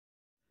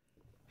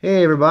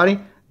Hey everybody,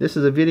 this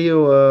is a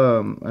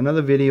video,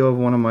 another video of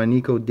one of my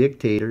Nikko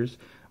Dictators,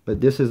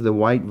 but this is the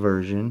white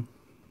version,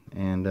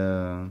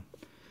 and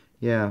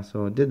yeah,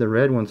 so I did the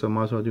red one, so I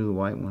might as well do the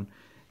white one.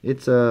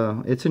 It's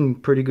in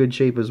pretty good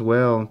shape as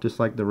well, just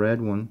like the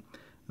red one.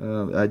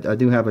 I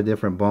do have a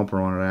different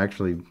bumper on it. I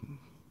actually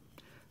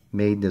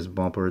made this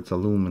bumper. It's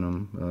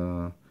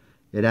aluminum.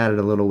 It added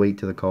a little weight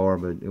to the car,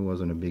 but it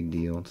wasn't a big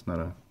deal. It's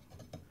not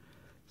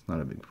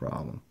a big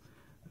problem.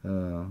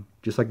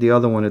 Just like the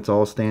other one, it's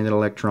all standard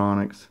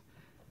electronics.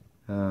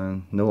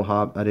 No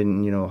hop. I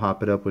didn't,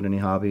 hop it up with any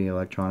hobby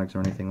electronics or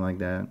anything like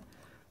that.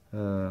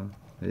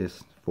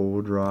 It's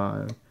four-wheel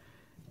drive,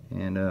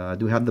 and I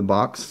do have the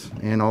box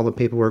and all the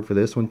paperwork for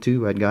this one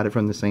too. I got it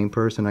from the same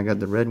person I got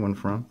the red one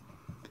from,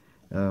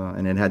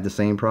 and it had the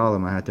same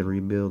problem. I had to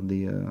rebuild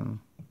the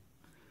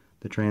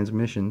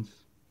transmissions.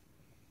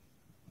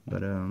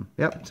 But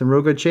yep, it's in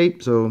real good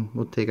shape. So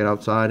we'll take it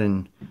outside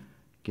and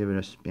give it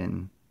a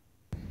spin.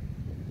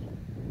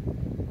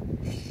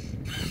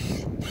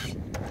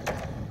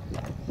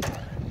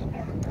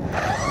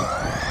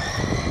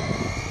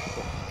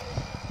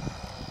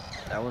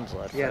 That one's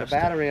left. Yeah, the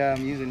battery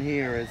I'm using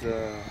here is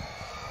a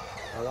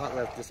lot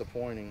less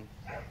disappointing.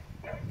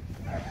 Let's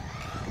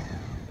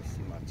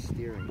see, my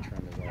steering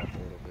trim is off a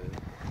little bit.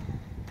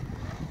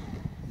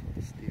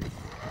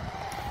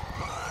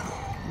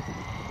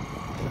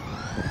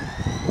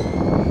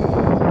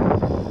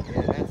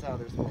 Yeah, that's how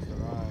they're supposed to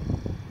ride.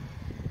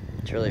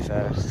 It's really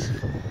fast.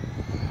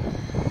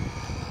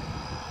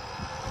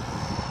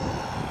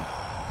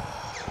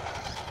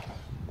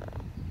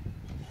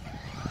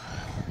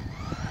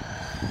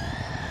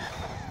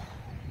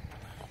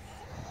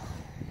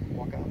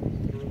 Walk out.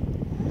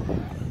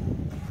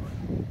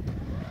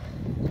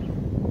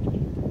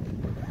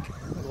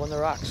 Go on the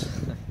rocks.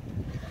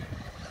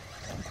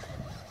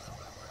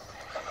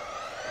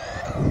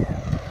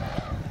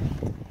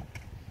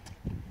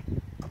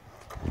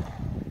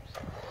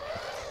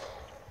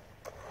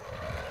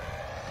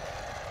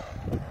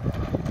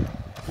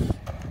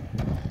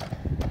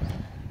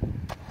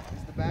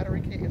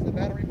 Is the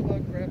battery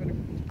plug grabbing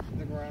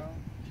the ground?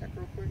 Check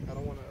real quick. I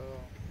don't want to.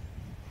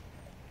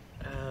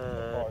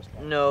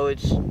 No,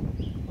 it's.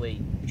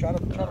 Wait. Try to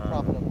prop it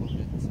up a little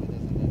bit so it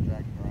doesn't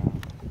drag the ground.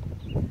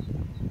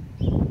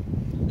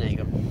 There you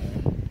go.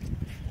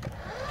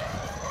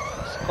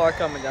 There's a car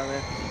coming down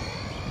there.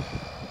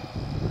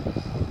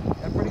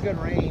 Got pretty good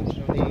range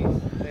of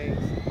these things.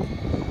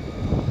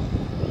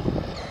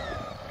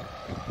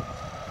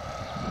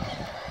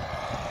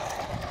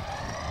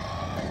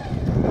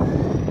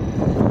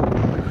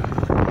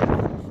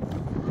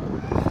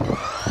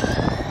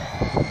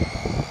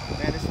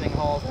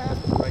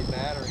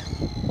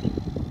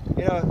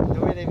 You know, the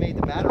way they made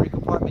the battery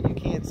compartment, you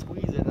can't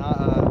squeeze a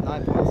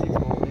 9.6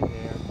 volt in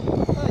there.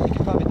 You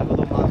can probably do a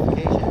little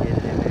modification to get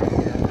it in there.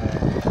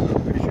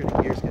 I'm pretty sure the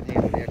gears can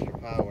handle the extra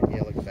power.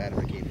 Yeah, look, the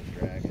battery cable's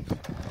dragging.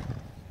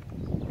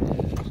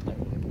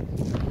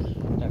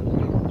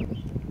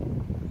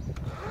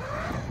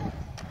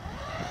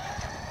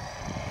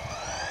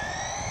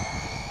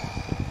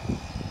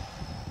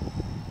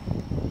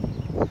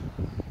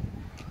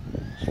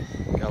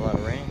 Got a lot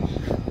of range.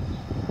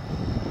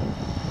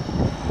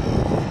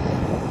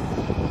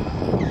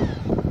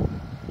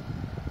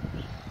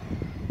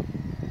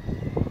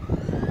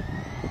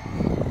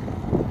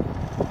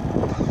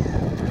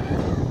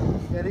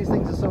 Yeah, these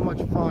things are so much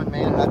fun,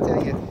 man. And I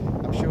tell you,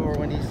 I'm sure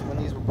when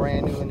these were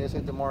brand new and this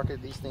hit the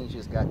market, these things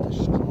just got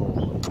destroyed.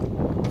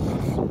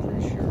 I'm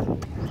pretty sure.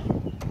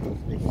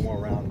 They can more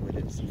around with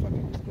it. So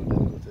fucking just go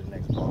to the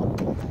next block.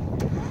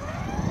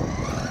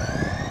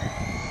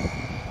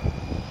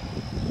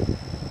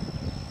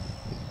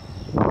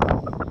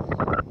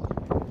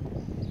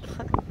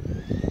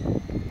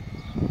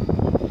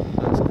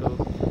 That's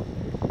cool.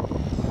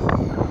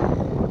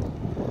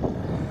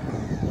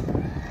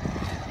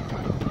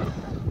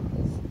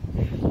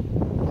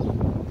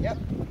 Yep.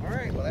 All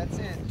right. Well, that's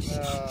it.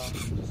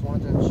 Just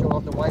wanted to show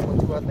off the white one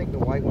too. I think the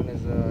white one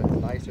is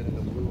nicer than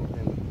the blue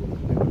and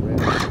the red.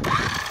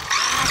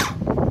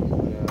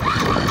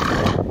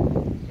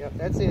 But, yep.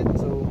 That's it.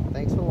 So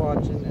thanks for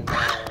watching, and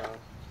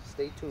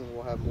stay tuned.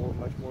 We'll have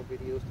much more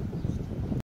videos to post.